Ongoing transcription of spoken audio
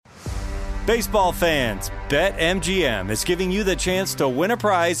Baseball fans, BetMGM is giving you the chance to win a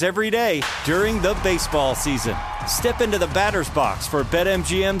prize every day during the baseball season. Step into the batter's box for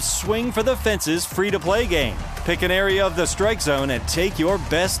BetMGM's Swing for the Fences free-to-play game. Pick an area of the strike zone and take your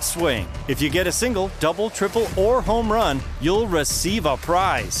best swing. If you get a single, double, triple, or home run, you'll receive a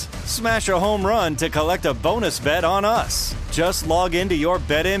prize. Smash a home run to collect a bonus bet on us. Just log into your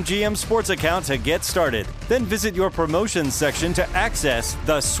BetMGM sports account to get started. Then visit your promotions section to access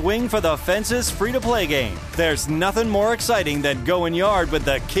the Swing for the Fences free-to-play game. There's nothing more exciting than going yard with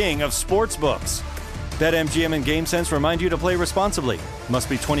the king of sportsbooks. BetMGM and GameSense remind you to play responsibly. Must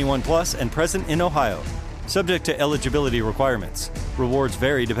be 21 plus and present in Ohio. Subject to eligibility requirements. Rewards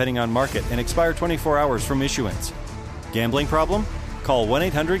vary depending on market and expire 24 hours from issuance. Gambling problem? Call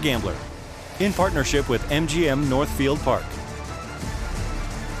 1-800-GAMBLER. In partnership with MGM Northfield Park.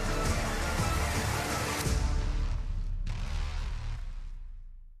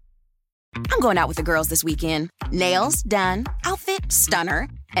 I'm going out with the girls this weekend. Nails done, outfit stunner,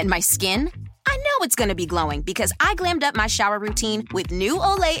 and my skin? I know it's going to be glowing because I glammed up my shower routine with new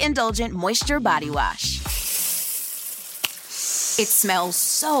Olay Indulgent Moisture Body Wash. It smells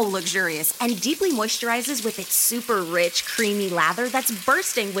so luxurious and deeply moisturizes with its super rich, creamy lather that's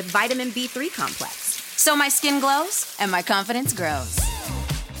bursting with vitamin B3 complex. So my skin glows and my confidence grows.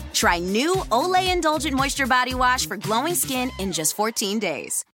 Try new Olay Indulgent Moisture Body Wash for glowing skin in just 14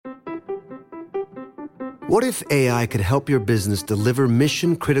 days. What if AI could help your business deliver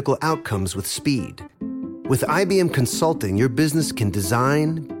mission-critical outcomes with speed? With IBM Consulting, your business can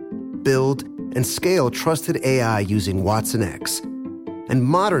design, build, and scale trusted AI using Watson X and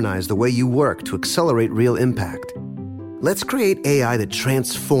modernize the way you work to accelerate real impact. Let's create AI that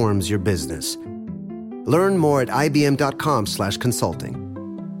transforms your business. Learn more at ibm.com/consulting.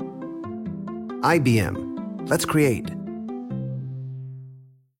 IBM. Let's create.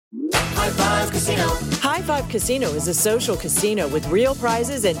 High Five Casino. High Five Casino is a social casino with real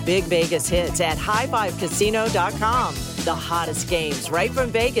prizes and big Vegas hits at highfivecasino.com. The hottest games right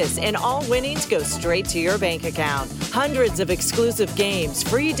from Vegas, and all winnings go straight to your bank account. Hundreds of exclusive games,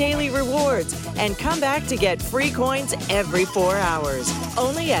 free daily rewards, and come back to get free coins every 4 hours.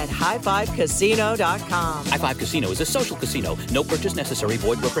 Only at highfivecasino.com. High Five Casino is a social casino. No purchase necessary.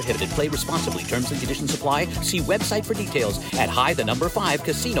 Void where prohibited. Play responsibly. Terms and conditions apply. See website for details at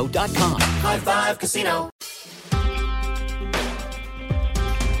high5casino.com. High Five Casino.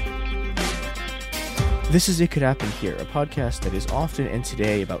 This is It Could Happen Here, a podcast that is often and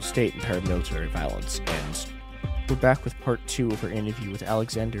today about state and paramilitary violence. And we're back with part 2 of our interview with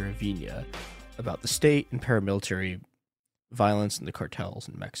Alexander Avina about the state and paramilitary violence and the cartels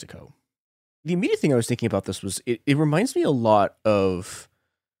in Mexico. The immediate thing I was thinking about this was it reminds me a lot of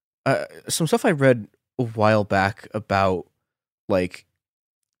some stuff I read a while back about like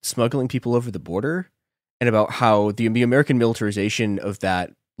smuggling people over the border and about how the American militarization of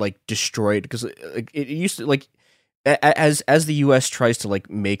that like destroyed, because like it used to, like as the US tries to like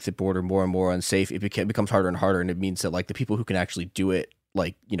make the border more and more unsafe, it becomes harder and harder, and it means that like the people who can actually do it,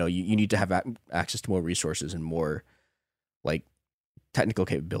 like, you know, you need to have access to more resources and more like technical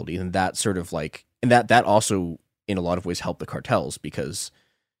capability, and that sort of like, and that also in a lot of ways helped the cartels, because,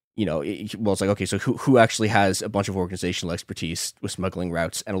 you know, it's like, okay, so who actually has a bunch of organizational expertise with smuggling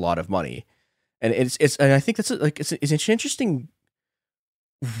routes and a lot of money, and it's and I think that's like it's an interesting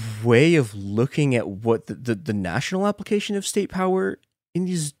way of looking at what the national application of state power in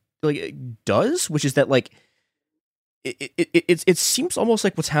these like does, which is that like it seems almost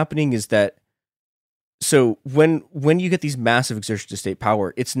like what's happening is that, so when you get these massive exertions of state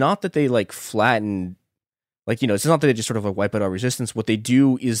power, it's not that they like flatten, like, you know, it's not that they just sort of like wipe out our resistance. What they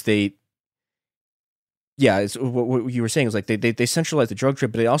do is it's what you were saying is like they centralize the drug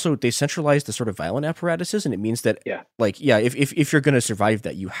trade, but they centralize the sort of violent apparatuses, and it means that if you're going to survive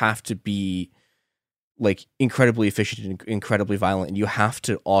that, you have to be like incredibly efficient and incredibly violent, and you have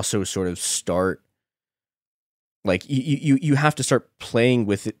to also sort of start like you have to start playing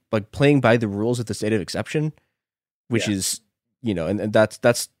with it, like playing by the rules of the state of exception, which is, you know, and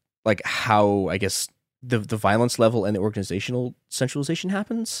that's like how I guess the violence level and the organizational centralization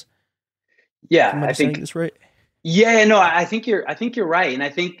happens. Yeah, I think this right. Yeah, no, I think you're right, and I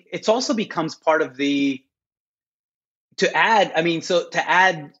think it's also becomes part of to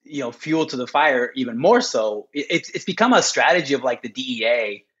add, you know, fuel to the fire even more so. It's become a strategy of like the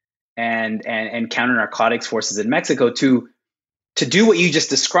DEA and counter narcotics forces in Mexico to do what you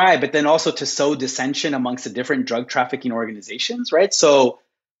just described, but then also to sow dissension amongst the different drug trafficking organizations, right? So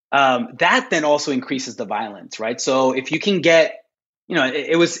that then also increases the violence, right? So if you can get, you know,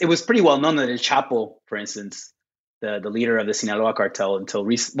 it was pretty well known that El Chapo, for instance, the leader of the Sinaloa cartel until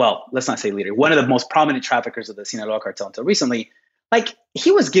well, let's not say leader, one of the most prominent traffickers of the Sinaloa cartel until recently, like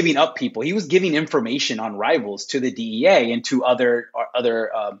he was giving up people. He was giving information on rivals to the DEA and to other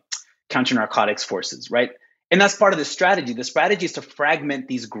counter narcotics forces, right? And that's part of the strategy. The strategy is to fragment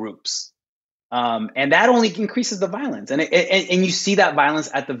these groups. And that only increases the violence. And you see that violence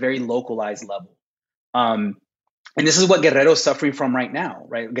at the very localized level. And this is what Guerrero is suffering from right now,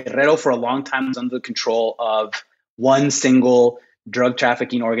 right? Guerrero for a long time was under the control of one single drug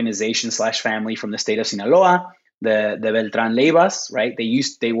trafficking organization / family from the state of Sinaloa, the Beltran Leivas, right?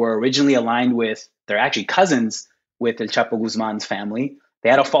 They were originally aligned with, they're actually cousins with El Chapo Guzman's family. They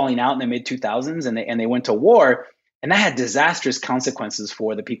had a falling out in the mid 2000s and they went to war. And that had disastrous consequences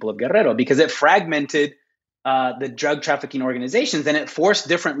for the people of Guerrero because it fragmented the drug trafficking organizations and it forced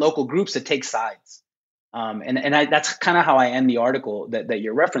different local groups to take sides. That's kind of how I end the article that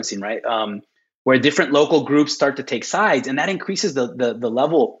you're referencing, right? Where different local groups start to take sides, and that increases the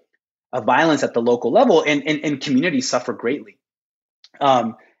level of violence at the local level, and communities suffer greatly.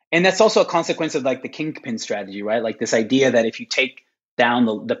 And that's also a consequence of like the kingpin strategy, right? Like this idea that if you take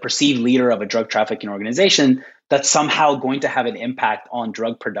down the perceived leader of a drug trafficking organization, that's somehow going to have an impact on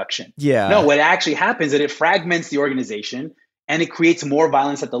drug production. Yeah. No, what actually happens is that it fragments the organization and it creates more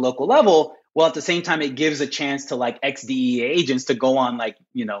violence at the local level. While at the same time, it gives a chance to like ex-DEA agents to go on like,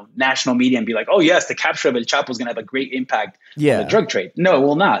 national media and be like, oh yes, the capture of El Chapo is going to have a great impact on the drug trade. No, it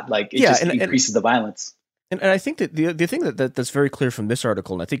will not. Like it just increases the violence. And I think that the thing that's very clear from this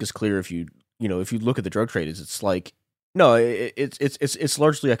article, and I think is clear if you look at the drug trade, is it's like, no, it's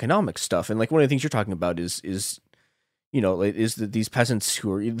largely economic stuff. And like one of the things you're talking about is that these peasants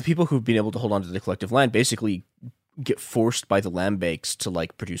who are the people who've been able to hold on to the collective land basically get forced by the land banks to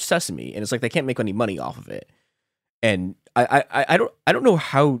like produce sesame, and it's like they can't make any money off of it. And I don't know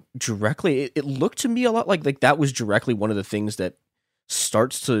how directly it looked to me a lot like that was directly one of the things that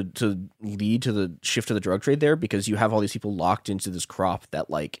starts to lead to the shift of the drug trade there, because you have all these people locked into this crop that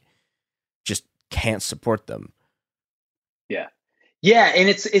like just can't support them. Yeah, and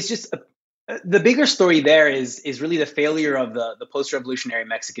it's just the bigger story there is really the failure of the post-revolutionary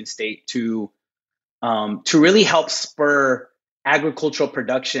Mexican state to really help spur agricultural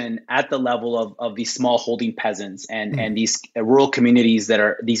production at the level of these small holding peasants and these rural communities that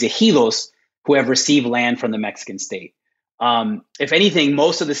are these ejidos who have received land from the Mexican state. If anything,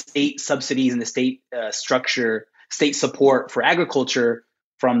 most of the state subsidies and the state structure, state support for agriculture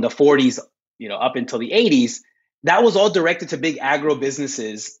from the 40s, up until the 80s, that was all directed to big agro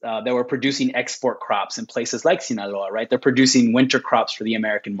businesses that were producing export crops in places like Sinaloa, right? They're producing winter crops for the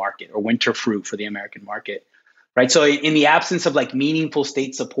American market or winter fruit for the American market, right? So in the absence of like meaningful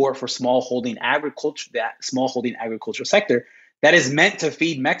state support for smallholding agriculture, that smallholding agricultural sector that is meant to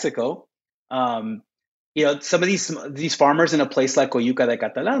feed Mexico, some of these farmers in a place like Coyuca de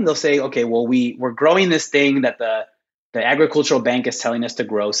Catalan, they'll say, okay, well, we're growing this thing that the agricultural bank is telling us to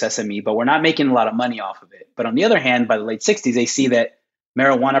grow, sesame, but we're not making a lot of money off of it. But on the other hand, by the late 60s, they see that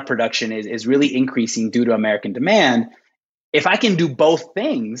marijuana production is really increasing due to American demand. If I can do both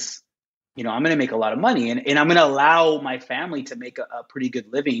things, I'm going to make a lot of money and I'm going to allow my family to make a pretty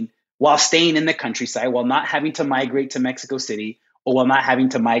good living while staying in the countryside, while not having to migrate to Mexico City or while not having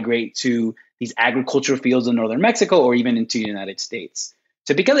to migrate to these agricultural fields in northern Mexico or even into the United States.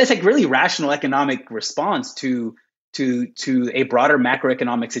 So because it's like really rational economic response to a broader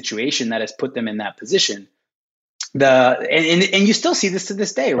macroeconomic situation that has put them in that position. And you still see this to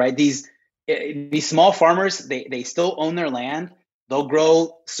this day, right? These small farmers, they still own their land. They'll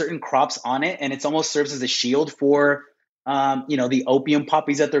grow certain crops on it, and it almost serves as a shield for the opium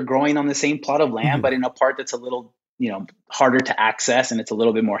poppies that they're growing on the same plot of land, but in a part that's a little harder to access and it's a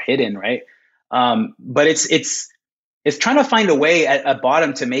little bit more hidden, right? But it's trying to find a way at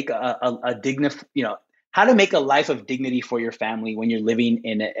bottom to make a dignified, how to make a life of dignity for your family when you're living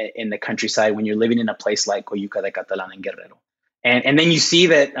in the countryside, when you're living in a place like Coyuca de Catalan and Guerrero. And then you see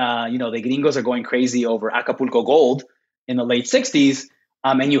that, the gringos are going crazy over Acapulco Gold in the late 60s.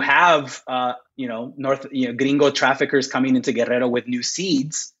 And you have, gringo traffickers coming into Guerrero with new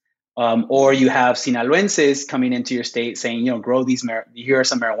seeds. Or you have Sinaloenses coming into your state saying, grow these, here are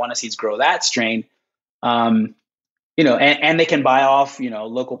some marijuana seeds, grow that strain. And they can buy off,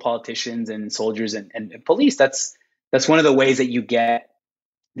 local politicians and soldiers and police. That's one of the ways that you get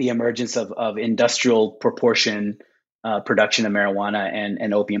the emergence of industrial proportion production of marijuana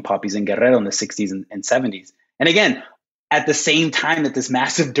and opium poppies in Guerrero in the 60s and 70s. And again, at the same time that this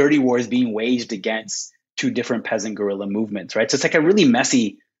massive dirty war is being waged against two different peasant guerrilla movements, right? So it's like a really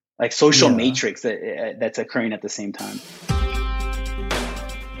messy, like social matrix that's occurring at the same time.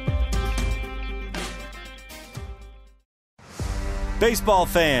 Baseball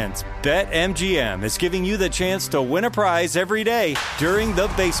fans, BetMGM is giving you the chance to win a prize every day during the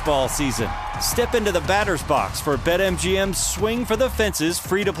baseball season. Step into the batter's box for BetMGM's Swing for the Fences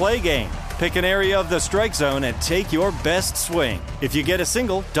free-to-play game. Pick an area of the strike zone and take your best swing. If you get a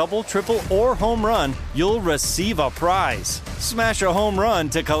single, double, triple, or home run, you'll receive a prize. Smash a home run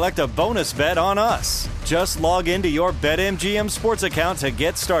to collect a bonus bet on us. Just log into your BetMGM sports account to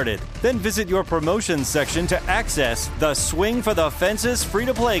get started. Then visit your promotions section to access the Swing for the Fences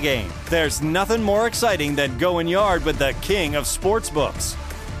free-to-play game. There's nothing more exciting than going yard with the king of sportsbooks.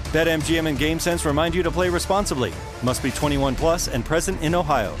 BetMGM and GameSense remind you to play responsibly. Must be 21 plus and present in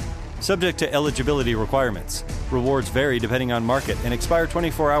Ohio. Subject to eligibility requirements. Rewards vary depending on market and expire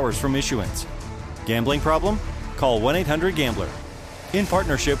 24 hours from issuance. Gambling problem? Call 1-800-GAMBLER. In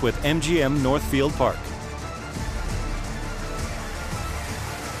partnership with MGM Northfield Park.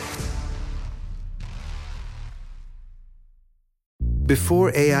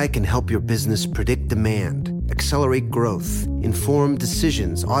 Before AI can help your business predict demand, accelerate growth, inform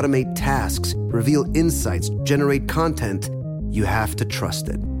decisions, automate tasks, reveal insights, generate content, you have to trust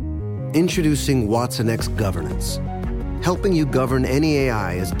it. Introducing watsonx Governance, helping you govern any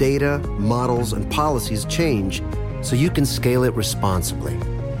AI as data, models, and policies change so you can scale it responsibly.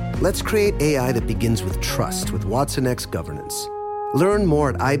 Let's create AI that begins with trust with watsonx Governance. Learn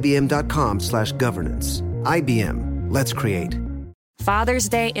more at ibm.com/governance. IBM, let's create. Father's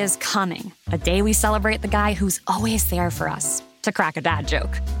Day is coming, a day we celebrate the guy who's always there for us. To crack a dad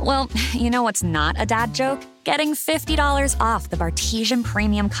joke. Well, you know what's not a dad joke? Getting $50 off the Bartesian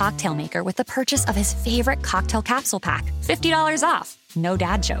Premium Cocktail Maker with the purchase of his favorite cocktail capsule pack. $50 off. No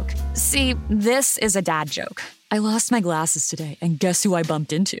dad joke. See, this is a dad joke. I lost my glasses today, and guess who I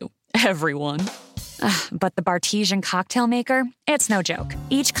bumped into? Everyone. But the Bartesian Cocktail Maker, it's no joke.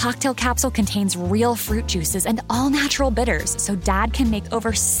 Each cocktail capsule contains real fruit juices and all-natural bitters, so Dad can make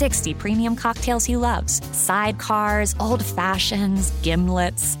over 60 premium cocktails he loves. Sidecars, old fashions,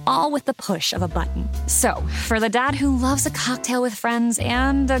 gimlets, all with the push of a button. So, for the dad who loves a cocktail with friends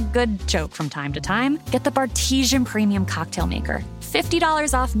and a good joke from time to time, get the Bartesian Premium Cocktail Maker.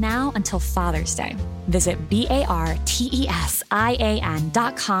 $50 off now until Father's Day. Visit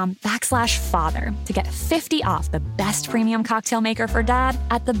BARTESIAN.com/father to get 50 off the best premium cocktail maker for dad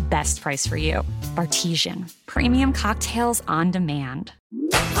at the best price for you. Bartesian. Premium cocktails on demand.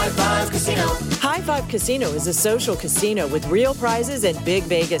 High Five Casino. High Five Casino is a social casino with real prizes and big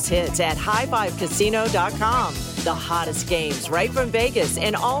Vegas hits at highfivecasino.com. The hottest games right from Vegas,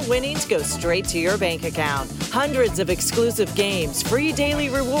 and all winnings go straight to your bank account. Hundreds of exclusive games, free daily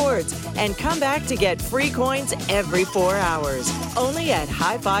rewards, and come back to get free coins every 4 hours. Only at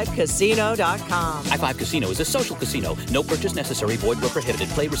highfivecasino.com. High Five Casino is a social casino. No purchase necessary. Void where prohibited.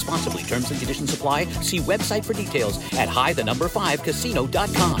 Play responsibly. Terms and conditions apply. See website for details at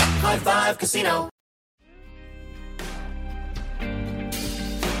high5casino.com. High Five Casino.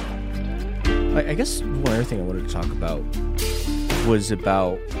 I guess one other thing I wanted to talk about was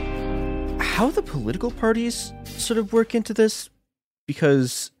about how the political parties sort of work into this,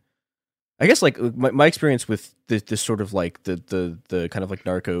 because I guess like my experience with this sort of like the kind of like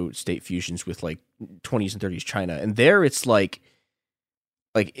narco state fusions with like 20s and 30s China, and there it's like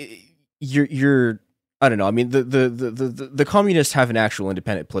you're I don't know. I mean the communists have an actual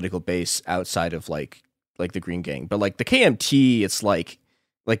independent political base outside of like the Green Gang, but like the KMT, it's like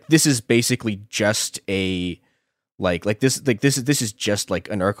this is basically just a this is just like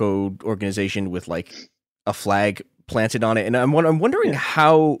a narco organization with like a flag planted on it, and I'm wondering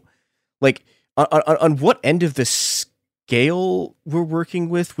how like on what end of the scale we're working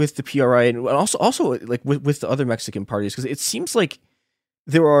with the PRI, and also like with the other Mexican parties, because it seems like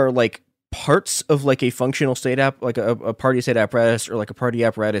there are like parts of like a functional state like a party state apparatus or like a party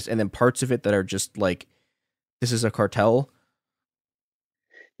apparatus, and then parts of it that are just like this is a cartel.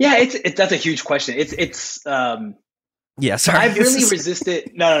 Yeah, that's a huge question. Yeah, sorry. I've really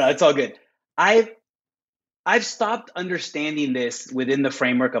resisted. No, it's all good. I've stopped understanding this within the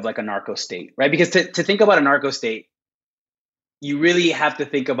framework of like a narco state, right? Because to think about a narco state, you really have to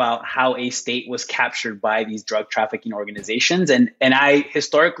think about how a state was captured by these drug trafficking organizations, and I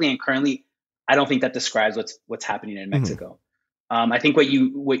historically and currently, I don't think that describes what's happening in Mexico. I think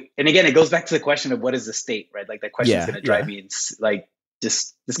and again, it goes back to the question of what is the state, right? Like that question is going to drive me like. I'm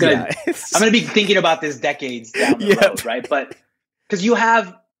going to be thinking about this decades down the road, right? But because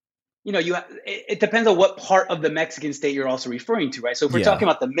it depends on what part of the Mexican state you're also referring to, right? So if we're talking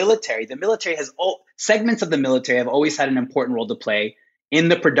about the military has segments of the military have always had an important role to play in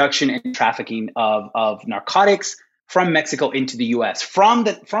the production and trafficking of narcotics from Mexico into the U.S. from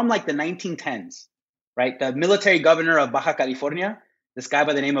like the 1910s, right? The military governor of Baja California this guy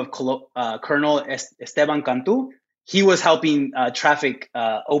by the name of Colonel Esteban Cantu, he was helping traffic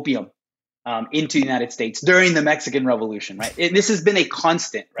opium into the United States during the Mexican Revolution, right? This has been a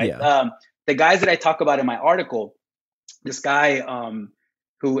constant, right? Yeah. The guys that I talk about in my article, this guy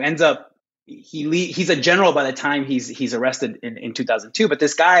who ends up, he's a general by the time he's arrested in 2002, but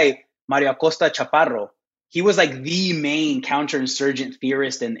this guy, Mario Acosta Chaparro, he was like the main counterinsurgent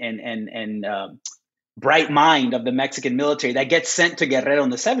theorist and bright mind of the Mexican military that gets sent to Guerrero in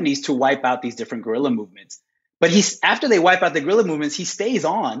the 70s to wipe out these different guerrilla movements. But after they wipe out the guerrilla movements, he stays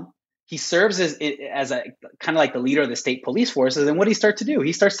on. He serves as a kind of like the leader of the state police forces. And what does he start to do?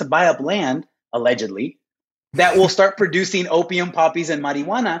 He starts to buy up land, allegedly, that will start producing opium, poppies, and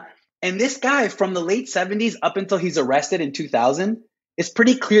marijuana. And this guy from the late 70s up until he's arrested in 2000, it's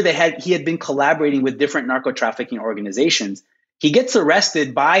pretty clear that he had been collaborating with different narco trafficking organizations. He gets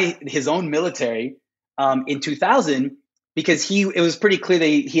arrested by his own military in 2000 because it was pretty clear that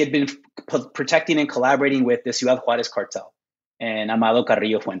he had been protecting and collaborating with the Ciudad Juarez cartel and Amado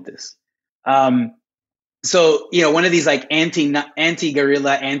Carrillo Fuentes. So, one of these like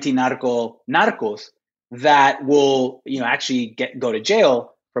anti-guerrilla, narcos that will, actually go to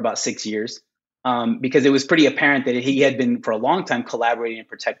jail for about 6 years because it was pretty apparent that he had been for a long time collaborating and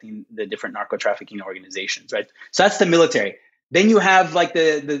protecting the different narco trafficking organizations, right? So that's the military. Then you have like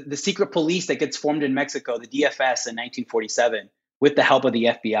the secret police that gets formed in Mexico, the DFS in 1947 with the help of the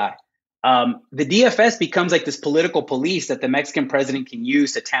FBI. The DFS becomes like this political police that the Mexican president can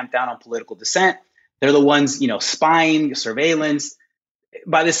use to tamp down on political dissent. They're the ones, spying, surveillance.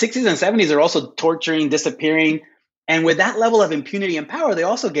 By the 60s and 70s, they're also torturing, disappearing. And with that level of impunity and power, they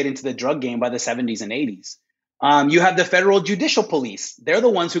also get into the drug game by the 70s and 80s. You have the federal judicial police. They're the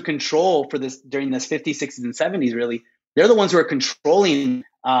ones who control for this during this 50s, 60s, and 70s, really. They're the ones who are controlling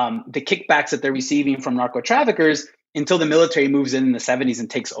the kickbacks that they're receiving from narco traffickers until the military moves in the 70s and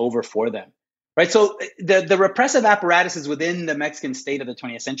takes over for them, right? So the repressive apparatuses within the Mexican state of the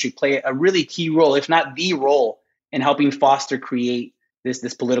 20th century play a really key role, if not the role, in helping create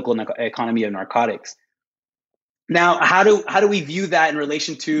this political economy of narcotics. Now, how do we view that in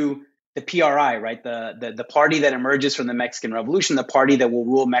relation to the PRI, right? The party that emerges from the Mexican Revolution, the party that will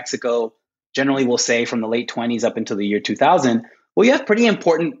rule Mexico, generally we'll say from the late 20s up until the year 2000. Well, you have pretty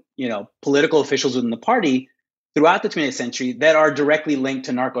important, political officials within the party throughout the 20th century that are directly linked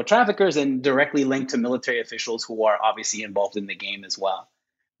to narco traffickers and directly linked to military officials who are obviously involved in the game as well.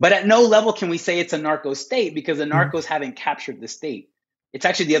 But at no level can we say it's a narco state because the narcos haven't captured the state. It's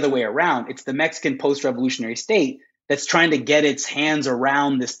actually the other way around. It's the Mexican post-revolutionary state that's trying to get its hands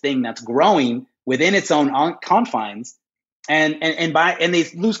around this thing that's growing within its own confines, and they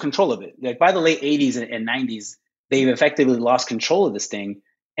lose control of it. Like by the late 80s and 90s, they've effectively lost control of this thing,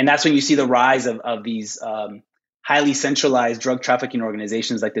 and that's when you see the rise of these highly centralized drug trafficking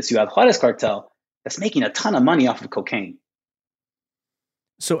organizations like the Ciudad Juarez cartel that's making a ton of money off of cocaine.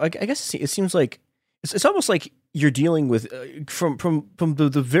 So I guess it seems like it's almost like you're dealing with from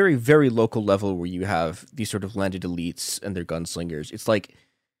the very, very local level where you have these sort of landed elites and their gunslingers. It's like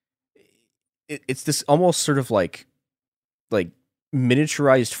it's this almost sort of like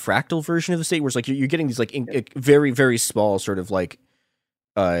miniaturized fractal version of the state where it's like you're getting these like very, very small sort of like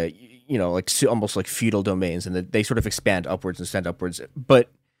almost like feudal domains, and they sort of expand upwards and stand upwards. But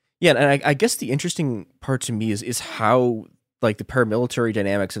yeah, and I guess the interesting part to me is how like the paramilitary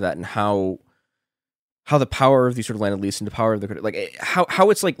dynamics of that and how the power of these sort of land elites and the power of the like how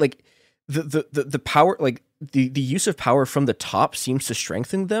it's like the power, like the use of power from the top seems to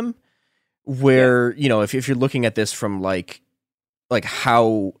strengthen them. Where if you're looking at this from like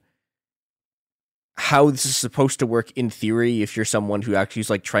how this is supposed to work in theory, if you're someone who actually is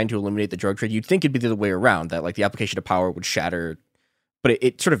like trying to eliminate the drug trade, you'd think it'd be the other way around, that like the application of power would shatter, but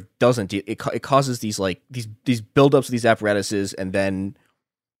it sort of doesn't. It causes these like these buildups of these apparatuses, and then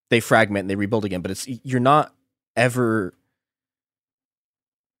they fragment and they rebuild again. But you're not ever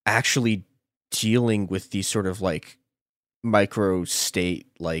actually dealing with these sort of like micro state,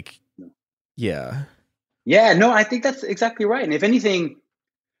 like, yeah. No, I think that's exactly right. And if anything,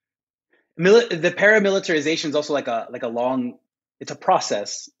 the paramilitarization is also like a long, it's a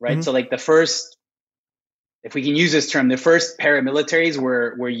process, right? Mm-hmm. So like if we can use this term, the first paramilitaries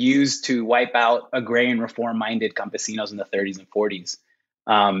were used to wipe out agrarian reform-minded campesinos in the 30s and 40s.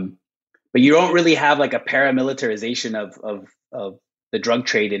 But you don't really have like a paramilitarization of the drug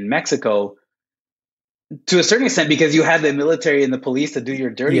trade in Mexico to a certain extent, because you have the military and the police to do your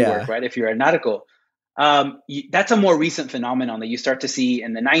dirty work, right? If you're a narco. That's a more recent phenomenon that you start to see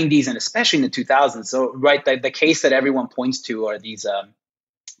in the 90s and especially in the 2000s. So, right, the case that everyone points to are these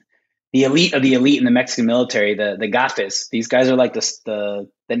the elite of the elite in the Mexican military, the GAFES. These guys are like the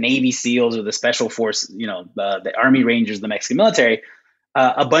Navy SEALs or the Special Force, the Army Rangers of the Mexican military.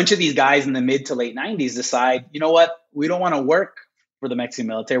 A bunch of these guys in the mid to late 90s decide, you know what, we don't want to work for the Mexican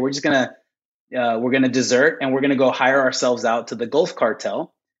military. We're just gonna desert, and we're gonna go hire ourselves out to the Gulf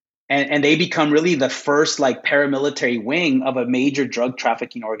Cartel. And they become really the first like paramilitary wing of a major drug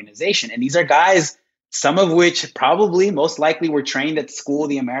trafficking organization. And these are guys, some of which probably most likely were trained at School of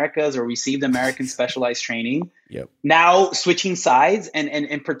the Americas or received American specialized training. Yep. Now switching sides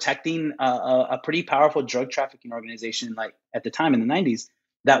and protecting a pretty powerful drug trafficking organization, like at the time in the 90s,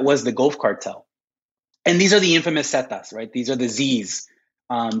 that was the Gulf Cartel. And these are the infamous Zetas, right? These are the Zs.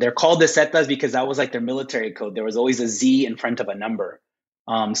 They're called the Zetas because that was like their military code. There was always a Z in front of a number.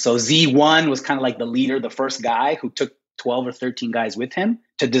 So Z1 was kind of like the leader, the first guy who took 12 or 13 guys with him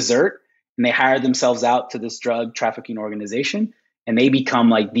to desert. And they hired themselves out to this drug trafficking organization, and they become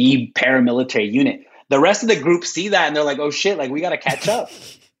like the paramilitary unit. The rest of the group see that and they're like, oh shit, like we got to catch up,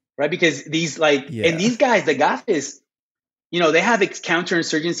 right? Because these and these guys, the GAFES, they have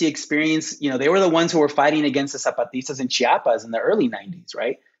counterinsurgency experience. They were the ones who were fighting against the Zapatistas in Chiapas in the early 90s,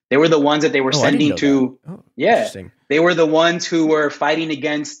 right? They were the ones that they were sending to. They were the ones who were fighting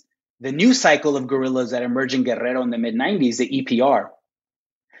against the new cycle of guerrillas that emerged in Guerrero in the mid 90s, the EPR.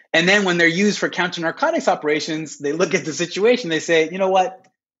 And then when they're used for counter-narcotics operations, they look at the situation, they say, you know what?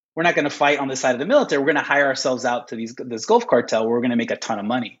 We're not going to fight on the side of the military. We're going to hire ourselves out to this Gulf cartel where we're going to make a ton of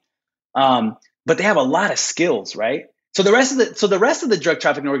money. But they have a lot of skills, right? So the rest of the drug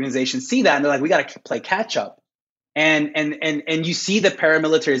trafficking organizations see that and they're like, we got to play catch up. And you see the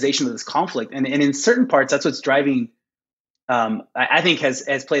paramilitarization of this conflict. And in certain parts, that's what's driving, I think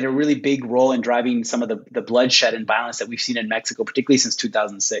has played a really big role in driving some of the bloodshed and violence that we've seen in Mexico, particularly since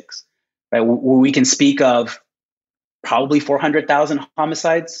 2006, right? Where we can speak of probably 400,000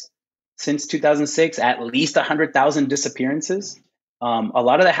 homicides since 2006, at least 100,000 disappearances. A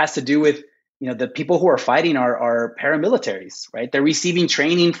lot of that has to do with, the people who are fighting are paramilitaries, right? They're receiving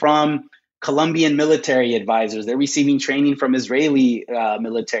training from Colombian military advisors. They're receiving training from Israeli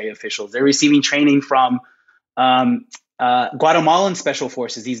military officials. They're receiving training from Guatemalan special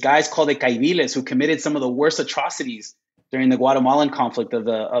forces, these guys called the Caiviles, who committed some of the worst atrocities during the Guatemalan conflict of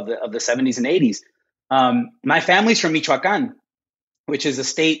the 70s and 80s. My family's from Michoacan, which is a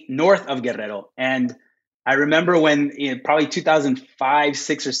state north of Guerrero. And I remember when probably 2005,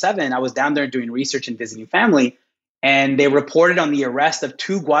 6 or 7, I was down there doing research and visiting family, and they reported on the arrest of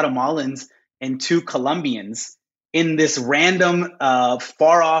 2 Guatemalans and 2 Colombians in this random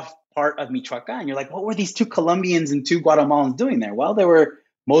far off part of Michoacan. You're like, what were these 2 Colombians and 2 Guatemalans doing there? Well, they were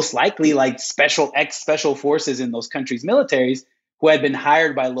most likely like special forces in those countries' militaries who had been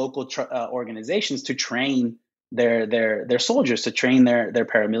hired by local organizations to train their soldiers, to train their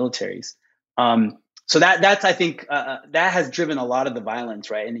paramilitaries. So that's I think that has driven a lot of the violence,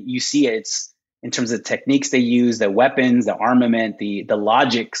 right? And you see it's in terms of the techniques they use, the weapons, the armament, the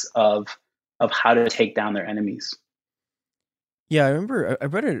logics of how to take down their enemies. Yeah, I remember I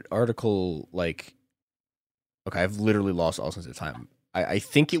read an article I've literally lost all sense of time. I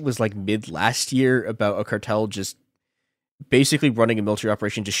think it was like mid last year about a cartel just basically running a military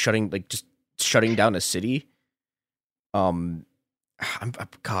operation, just shutting down a city. God,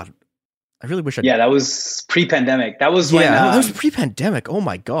 I really wish I. Yeah, that was pre-pandemic. That was when. Yeah, that was pre-pandemic. Oh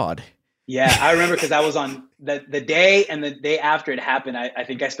my God. Yeah, I remember because I was on the day and the day after it happened. I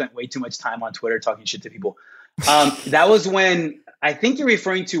think I spent way too much time on Twitter talking shit to people. That was when I think you're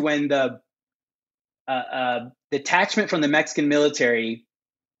referring to when the detachment from the Mexican military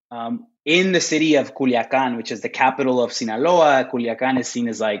in the city of Culiacan, which is the capital of Sinaloa. Culiacan is seen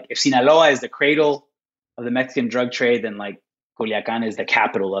as like, if Sinaloa is the cradle of the Mexican drug trade, then like Culiacan is the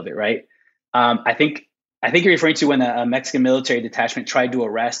capital of it, right? I think you're referring to when a Mexican military detachment tried to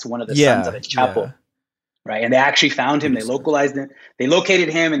arrest one of the sons of El Chapo, right? And they actually found him. They localized him. They located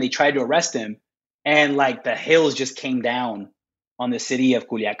him and they tried to arrest him. And like the hills just came down on the city of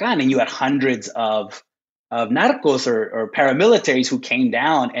Culiacan, and you had hundreds of narcos or paramilitaries who came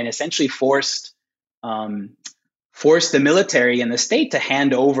down and essentially forced the military and the state to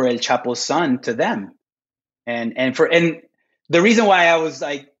hand over El Chapo's son to them. And the reason why I was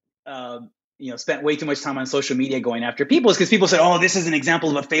like, spent way too much time on social media going after people is because people said, oh, this is an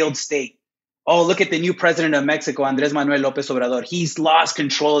example of a failed state. Oh, look at the new president of Mexico, Andrés Manuel López Obrador. He's lost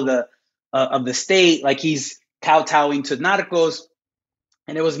control of the state. Like he's kowtowing to narcos.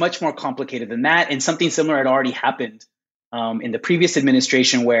 And it was much more complicated than that. And something similar had already happened in the previous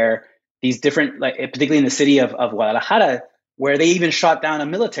administration, where these different, like particularly in the city of Guadalajara, where they even shot down a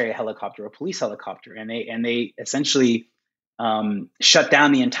military helicopter, a police helicopter, and they essentially shut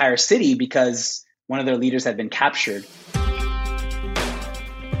down the entire city because one of their leaders had been captured.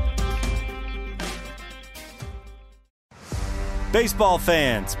 Baseball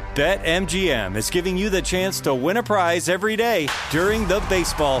fans, BetMGM is giving you the chance to win a prize every day during the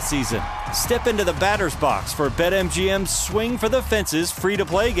baseball season. Step into the batter's box for BetMGM's Swing for the Fences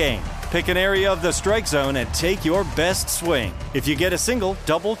free-to-play game. Pick an area of the strike zone and take your best swing. If you get a single,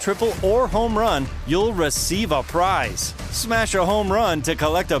 double, triple, or home run, you'll receive a prize. Smash a home run to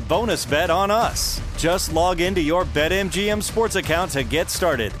collect a bonus bet on us. Just log into your BetMGM sports account to get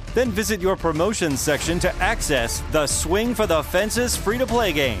started. Then visit your promotions section to access the Swing for the Fences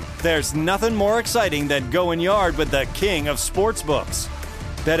free-to-play game. There's nothing more exciting than going yard with the king of sportsbooks.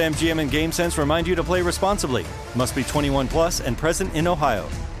 BetMGM and GameSense remind you to play responsibly. Must be 21 plus and present in Ohio.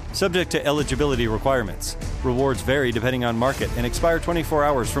 Subject to eligibility requirements. Rewards vary depending on market and expire 24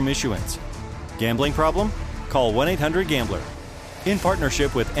 hours from issuance. Gambling problem? Call 1-800-GAMBLER. In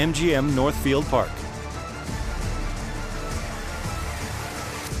partnership with MGM Northfield Park.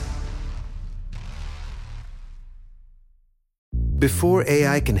 Before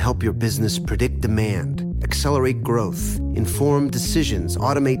AI can help your business predict demand, accelerate growth, inform decisions,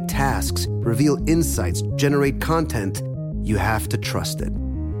 automate tasks, reveal insights, generate content, you have to trust it.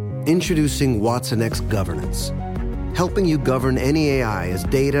 Introducing watsonx Governance, helping you govern any AI as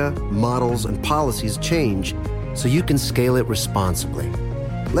data, models, and policies change so you can scale it responsibly.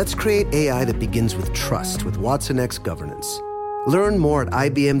 Let's create AI that begins with trust with watsonx Governance. Learn more at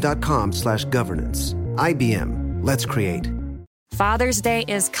ibm.com/governance. IBM, let's create. Father's Day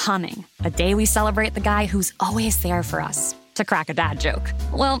is coming, a day we celebrate the guy who's always there for us. To crack a dad joke.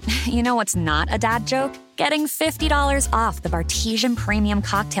 Well, you know what's not a dad joke? Getting $50 off the Bartesian Premium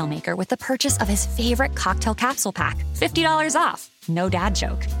Cocktail Maker with the purchase of his favorite cocktail capsule pack. $50 off. No dad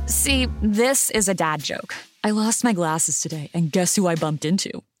joke. See, this is a dad joke. I lost my glasses today, and guess who I bumped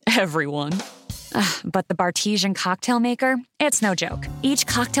into? Everyone. But the Bartesian Cocktail Maker, it's no joke. Each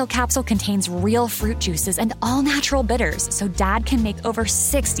cocktail capsule contains real fruit juices and all-natural bitters, so Dad can make over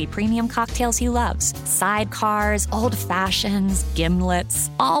 60 premium cocktails he loves. Sidecars, old fashions, gimlets,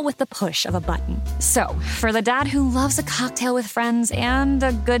 all with the push of a button. So, for the dad who loves a cocktail with friends and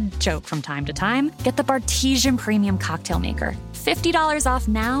a good joke from time to time, get the Bartesian Premium Cocktail Maker. $50 off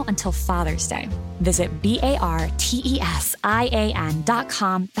now until Father's Day. Visit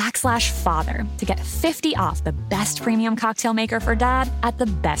BARTESIAN.com/father to get 50 off the best premium cocktail maker for dad at the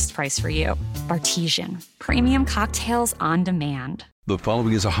best price for you. Bartesian. Premium cocktails on demand. The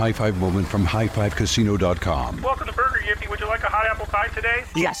following is a high five moment from highfivecasino.com. Welcome to Burger Yippee. Would you like a hot apple pie today?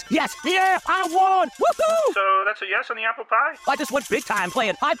 Yes, yeah, I won! Woohoo! So that's a yes on the apple pie? I just went big time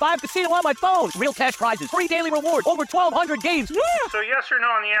playing High Five Casino on my phone. Real cash prizes, free daily rewards, over 1,200 games. Yeah! So yes or no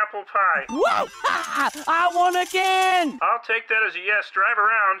on the apple pie? Whoa! I won again! I'll take that as a yes. Drive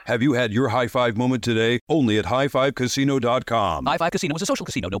around. Have you had your high five moment today? Only at highfivecasino.com. High Five Casino is a social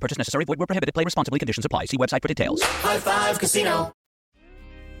casino. No purchase necessary. Void where prohibited. Play responsibly. Conditions apply. See website for details. High Five Casino.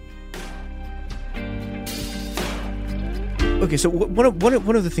 Okay, so one of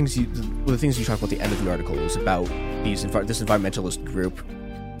the things you talk about at the end of the article is about this environmentalist group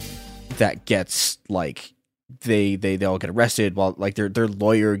that gets like they all get arrested while like their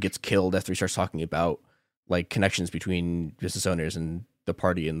lawyer gets killed after he starts talking about like connections between business owners and the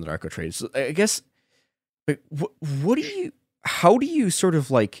party and the narco trade. So I guess, like, how do you sort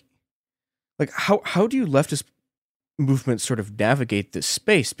of like how do you leftist movements sort of navigate this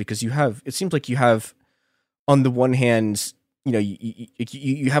space? Because it seems like you have on the one hand, you know,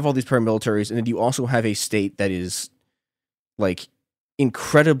 you have all these paramilitaries, and then you also have a state that is like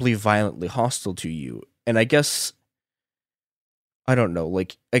incredibly violently hostile to you. And I guess I don't know,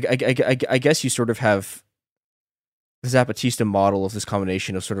 like I guess you sort of have the Zapatista model of this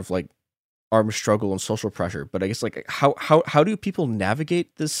combination of sort of like armed struggle and social pressure. But I guess like how do people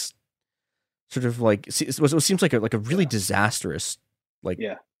navigate this sort of like it seems like a really disastrous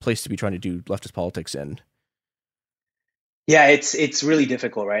place to be trying to do leftist politics in. Yeah, it's really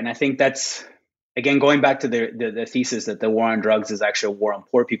difficult, right? And I think that's, again, going back to the thesis that the war on drugs is actually a war on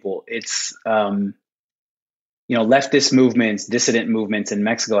poor people. It's, leftist movements, dissident movements in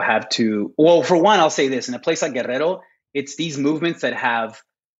Mexico have to, well, for one, I'll say this, in a place like Guerrero, it's these movements that have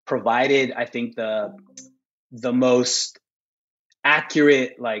provided, I think, the most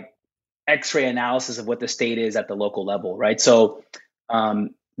accurate, like, X-ray analysis of what the state is at the local level, right? So,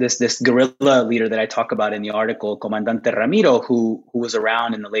 this guerrilla leader that I talk about in the article, Comandante Ramiro, who was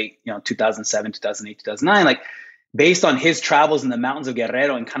around in the late 2007, 2008, 2009, like based on his travels in the mountains of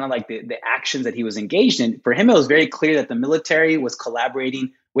Guerrero and kind of like the actions that he was engaged in, for him it was very clear that the military was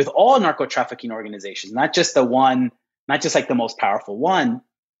collaborating with all narco trafficking organizations, not just the not just like the most powerful one,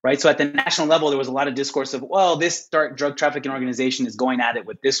 right? So at the national level, there was a lot of discourse of, well, this drug trafficking organization is going at it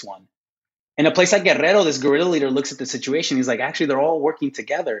with this one. In a place like Guerrero, this guerrilla leader looks at the situation. He's like, actually, they're all working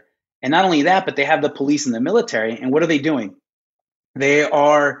together. And not only that, but they have the police and the military. And what are they doing? They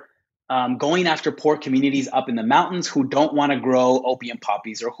are going after poor communities up in the mountains who don't want to grow opium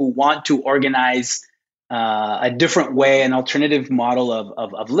poppies or who want to organize a different way, an alternative model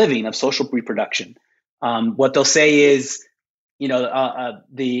of living, of social reproduction. What they'll say is,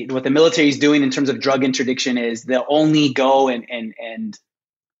 what the military is doing in terms of drug interdiction is they'll only go and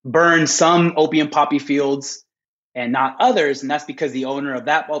burn some opium poppy fields and not others. And that's because the owner of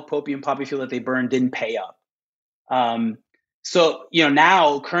that opium poppy field that they burned didn't pay up. So,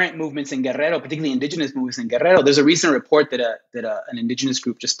 now current movements in Guerrero, particularly indigenous movements in Guerrero, there's a recent report that an indigenous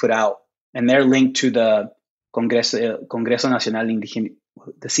group just put out, and they're linked to the Congreso Nacional Indígena,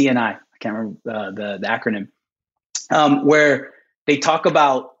 the CNI, I can't remember the acronym, where they talk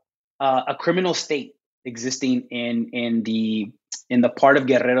about a criminal state existing in the part of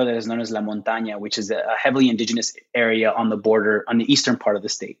Guerrero that is known as La Montaña, which is a heavily indigenous area on the border, on the eastern part of the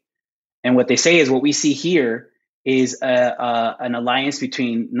state. And what they say is what we see here is an alliance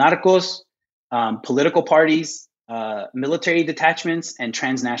between narcos, political parties, military detachments, and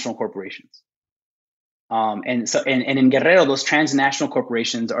transnational corporations. And in Guerrero, those transnational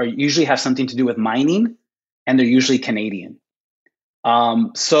corporations usually have something to do with mining, and they're usually Canadian.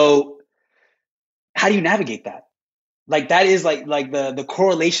 So how do you navigate that? Like that is like the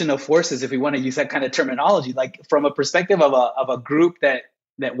correlation of forces, if we want to use that kind of terminology. Like from a perspective of a group that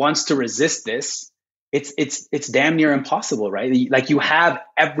wants to resist this, it's damn near impossible, right? Like you have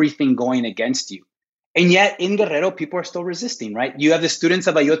everything going against you. And yet in Guerrero, people are still resisting, right? You have the students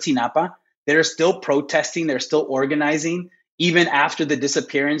of Ayotzinapa that are still protesting, they're still organizing, even after the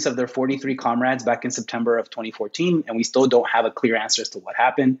disappearance of their 43 comrades back in September of 2014, and we still don't have a clear answer as to what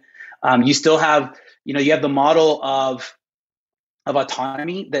happened. You still have, you have the model of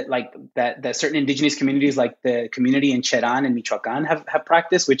autonomy that certain indigenous communities, like the community in Cherán and Michoacán, have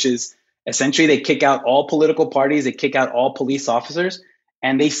practiced, which is essentially they kick out all political parties, they kick out all police officers,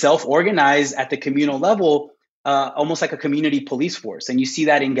 and they self-organize at the communal level, almost like a community police force. And you see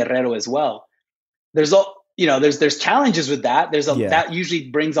that in Guerrero as well. There's challenges with that. That usually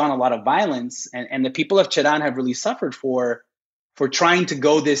brings on a lot of violence, and the people of Cherán have really suffered for trying to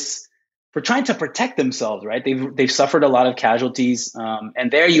protect themselves, right? They've suffered a lot of casualties, and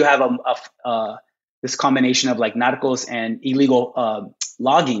there you have this combination of like narcos and illegal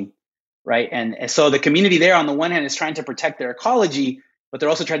logging, right? And so the community there, on the one hand, is trying to protect their ecology, but they're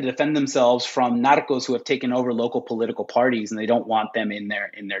also trying to defend themselves from narcos who have taken over local political parties, and they don't want them in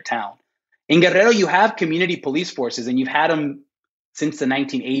their town. In Guerrero, you have community police forces, and you've had them since the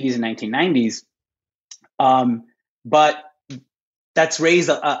 1980s and 1990s, but that's raised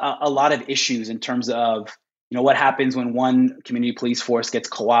a lot of issues in terms of what happens when one community police force gets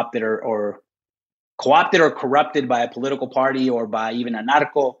co-opted or corrupted by a political party or by even a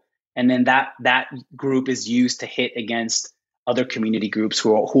narco, and then that group is used to hit against other community groups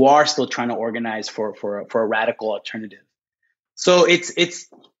who are still trying to organize for a radical alternative. So it's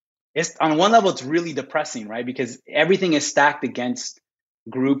on one level, it's really depressing, right? Because everything is stacked against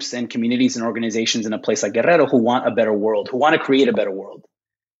groups and communities and organizations in a place like Guerrero who want a better world, who want to create a better world.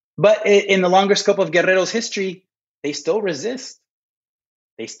 But in the longer scope of Guerrero's history, they still resist.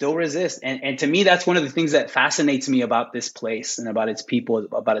 They still resist. And to me, that's one of the things that fascinates me about this place and about its people,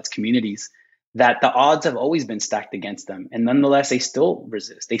 about its communities, that the odds have always been stacked against them. And nonetheless, they still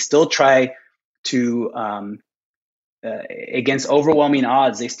resist. They still try to, against overwhelming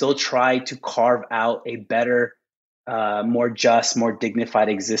odds, they still try to carve out a better, more just, more dignified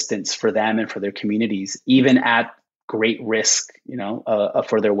existence for them and for their communities, even at great risk,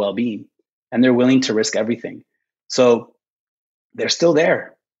 for their well-being. And they're willing to risk everything. So they're still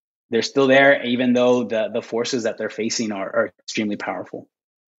there. They're still there, even though the forces that they're facing are extremely powerful.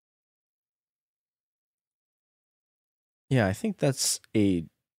 Yeah, I think that's a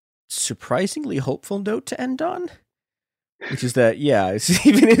surprisingly hopeful note to end on, which is that, it's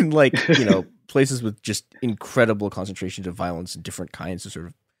even in places with just incredible concentrations of violence and different kinds of sort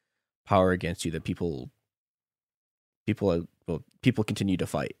of power against you, that people continue to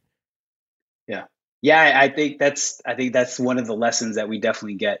fight. Yeah, I think that's one of the lessons that we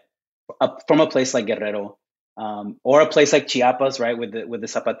definitely get from a place like Guerrero, or a place like Chiapas, right, with the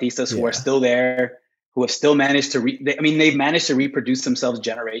Zapatistas who are still there, who have still managed to they've managed to reproduce themselves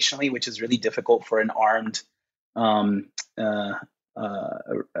generationally, which is really difficult for an armed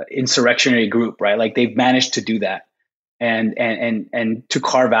insurrectionary group, right? Like they've managed to do that and to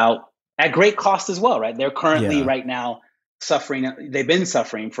carve out at great cost as well, right? They're currently Yeah. right now suffering. They've been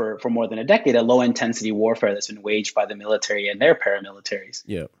suffering for more than a decade, a low intensity warfare that's been waged by the military and their paramilitaries.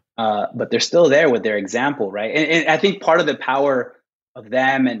 Yeah. But they're still there with their example, right? And I think part of the power of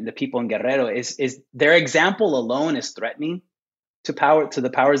them and the people in Guerrero is their example alone is threatening to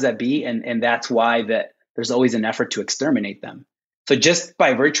the powers that be, and that's why that there's always an effort to exterminate them. So just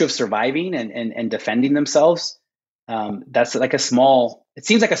by virtue of surviving and defending themselves, that's like it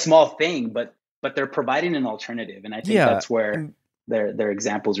seems like a small thing, but they're providing an alternative, and I think that's where their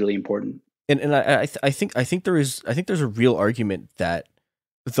example is really important. And I think there's a real argument that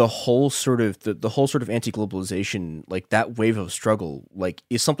the whole sort of anti-globalization, like that wave of struggle, like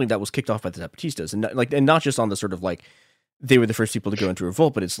is something that was kicked off by the Zapatistas, and not just on the sort of like they were the first people to go into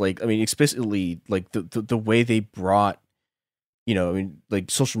revolt, but it's like, I mean, explicitly like the way they brought, you know, I mean,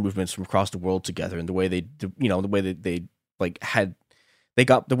 like social movements from across the world together, and the way they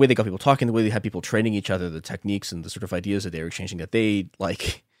got people talking, the way they had people training each other, the techniques and the sort of ideas that they were exchanging, that they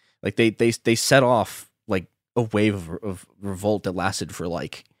they set off like a wave of revolt that lasted for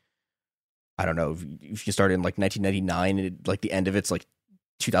like, I don't know, if you started in like 1999 and like the end of it's like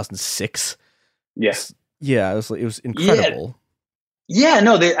 2006. Yes. Yeah, it was incredible. Yeah,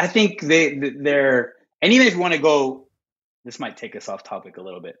 no, I think they're, and even if you want to go, this might take us off topic a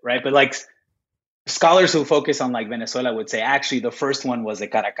little bit, right? But like scholars who focus on like Venezuela would say, actually, the first one was the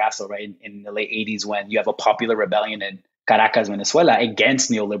Caracazo, right? In the late 80s, when you have a popular rebellion in Caracas, Venezuela, against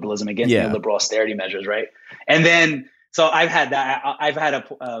neoliberalism, against neoliberal austerity measures, right? And then, so I've had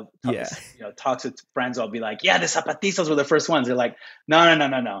talks with friends. I'll be like, yeah, the Zapatistas were the first ones. They're like,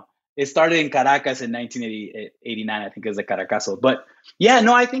 no. It started in Caracas in 1989, I think, as the Caracazo. But yeah,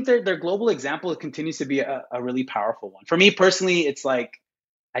 no, I think their global example continues to be a really powerful one. For me personally, it's like,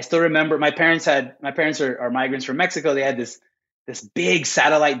 I still remember my parents are migrants from Mexico. They had this big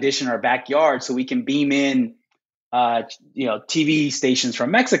satellite dish in our backyard so we can beam in TV stations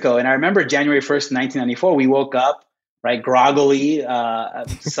from Mexico. And I remember January 1st, 1994, we woke up, right, groggily, to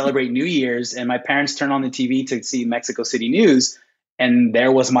celebrate New Year's. And my parents turned on the TV to see Mexico City news. And there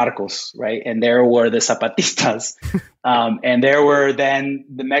was Marcos, right? And there were the Zapatistas. And there were then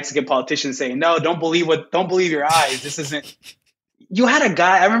the Mexican politicians saying, no, don't believe your eyes. This isn't.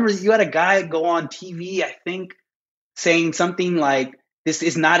 I remember you had a guy go on TV, I think, saying something like, this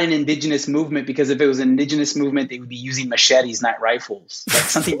is not an indigenous movement, because if it was an indigenous movement, they would be using machetes, not rifles. Like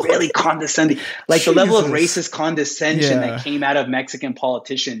something really condescending, like the level of racist condescension that came out of Mexican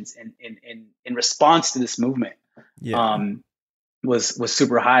politicians in response to this movement. Was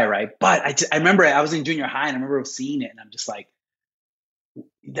super high, right? But I remember I was in junior high and I remember seeing it, and I'm just like,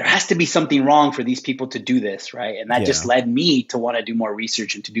 there has to be something wrong for these people to do this, right? And that just led me to want to do more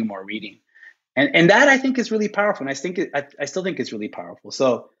research and to do more reading, and that I think is really powerful. And I still think it's really powerful.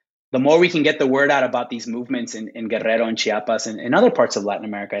 So the more we can get the word out about these movements in Guerrero and Chiapas and in other parts of Latin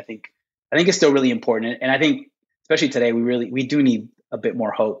America, I think it's still really important. And I think especially today, we do need a bit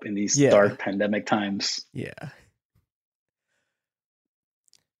more hope in these dark pandemic times. Yeah.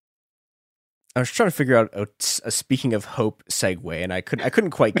 I was trying to figure out a speaking of hope segue, and I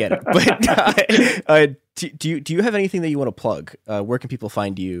couldn't quite get it. But do you have anything that you want to plug? Where can people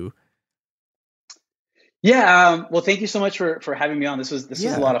find you? Yeah, well, thank you so much for having me on. This was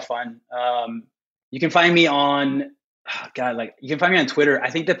a lot of fun. You can find me on Twitter. I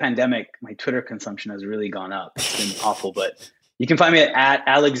think the pandemic, my Twitter consumption has really gone up. It's been awful, but you can find me at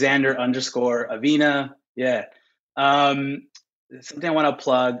Alexander_Avina. Yeah. Something I want to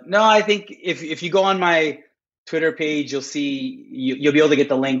plug. No, I think if you go on my Twitter page, you'll see you'll be able to get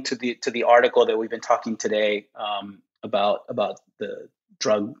the link to the article that we've been talking today about the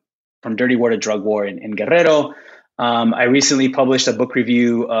drug, from dirty war to drug war in Guerrero. I recently published a book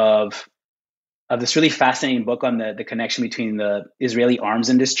review of this really fascinating book on the connection between the Israeli arms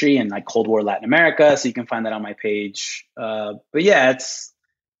industry and like Cold War Latin America. So you can find that on my page. But yeah, I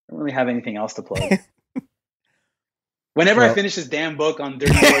don't really have anything else to plug. Whenever I finish this damn book on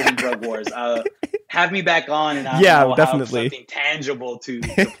dirty wars and drug wars, have me back on, and I'll definitely have something tangible to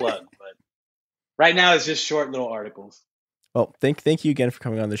plug. But right now, it's just short little articles. Well, thank you again for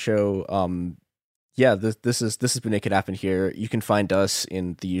coming on the show. This has been It Could Happen Here. You can find us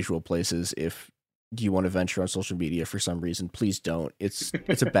in the usual places. If you want to venture on social media for some reason, please don't. It's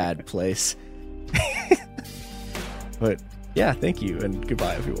a bad place. But yeah, thank you, and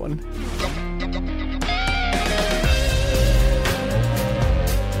goodbye, everyone.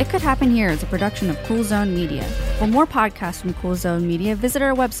 It Could Happen Here is a production of Cool Zone Media. For more podcasts from Cool Zone Media, visit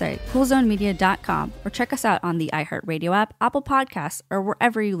our website, coolzonemedia.com, or check us out on the iHeartRadio app, Apple Podcasts, or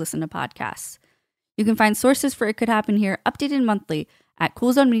wherever you listen to podcasts. You can find sources for It Could Happen Here updated monthly at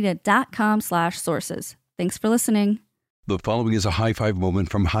coolzonemedia.com/sources. Thanks for listening. The following is a high five moment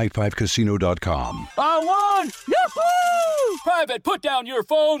from highfivecasino.com. I won! Yahoo! Private, put down your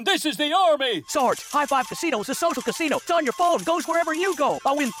phone. This is the Army. Sarge, High Five Casino is a social casino. It's on your phone. Goes wherever you go.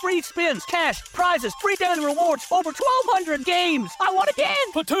 I win free spins, cash, prizes, free daily rewards, over 1,200 games. I won again.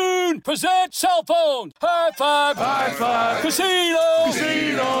 Platoon, present cell phone. High Five. High Five. Casino.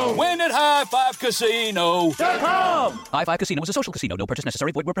 Casino. Win at highfivecasino.com. High Five Casino is a social casino. No purchase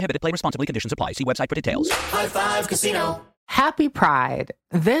necessary. Void where prohibited. Play responsibly. Conditions apply. See website for details. High Five Casino. Happy Pride.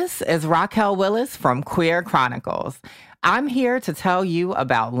 This is Raquel Willis from Queer Chronicles. I'm here to tell you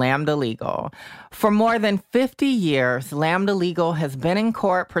about Lambda Legal. For more than 50 years, Lambda Legal has been in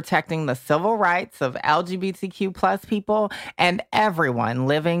court protecting the civil rights of LGBTQ plus people and everyone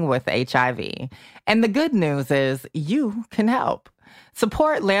living with HIV. And the good news is you can help.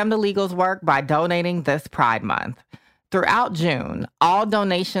 Support Lambda Legal's work by donating this Pride Month. Throughout June, all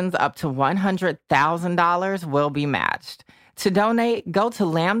donations up to $100,000 will be matched. To donate, go to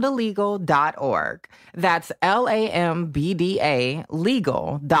lambdalegal.org. That's LAMBDA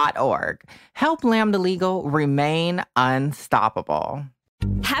legal.org. Help Lambda Legal remain unstoppable.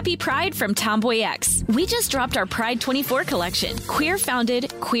 Happy Pride from Tomboy X. We just dropped our Pride 24 collection. Queer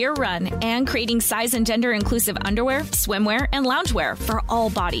founded, queer run, and creating size and gender inclusive underwear, swimwear, and loungewear for all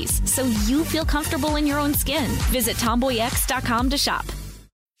bodies, so you feel comfortable in your own skin. Visit tomboyx.com to shop.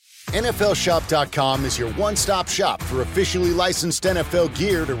 NFLshop.com is your one-stop shop for officially licensed NFL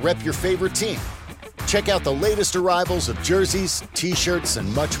gear to rep your favorite team. Check out the latest arrivals of jerseys, t-shirts,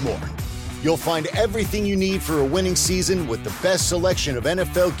 and much more. You'll find everything you need for a winning season with the best selection of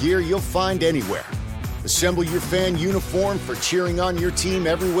NFL gear you'll find anywhere. Assemble your fan uniform for cheering on your team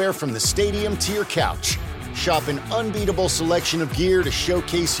everywhere from the stadium to your couch. Shop an unbeatable selection of gear to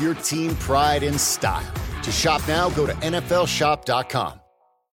showcase your team pride and style. To shop now, go to NFLshop.com.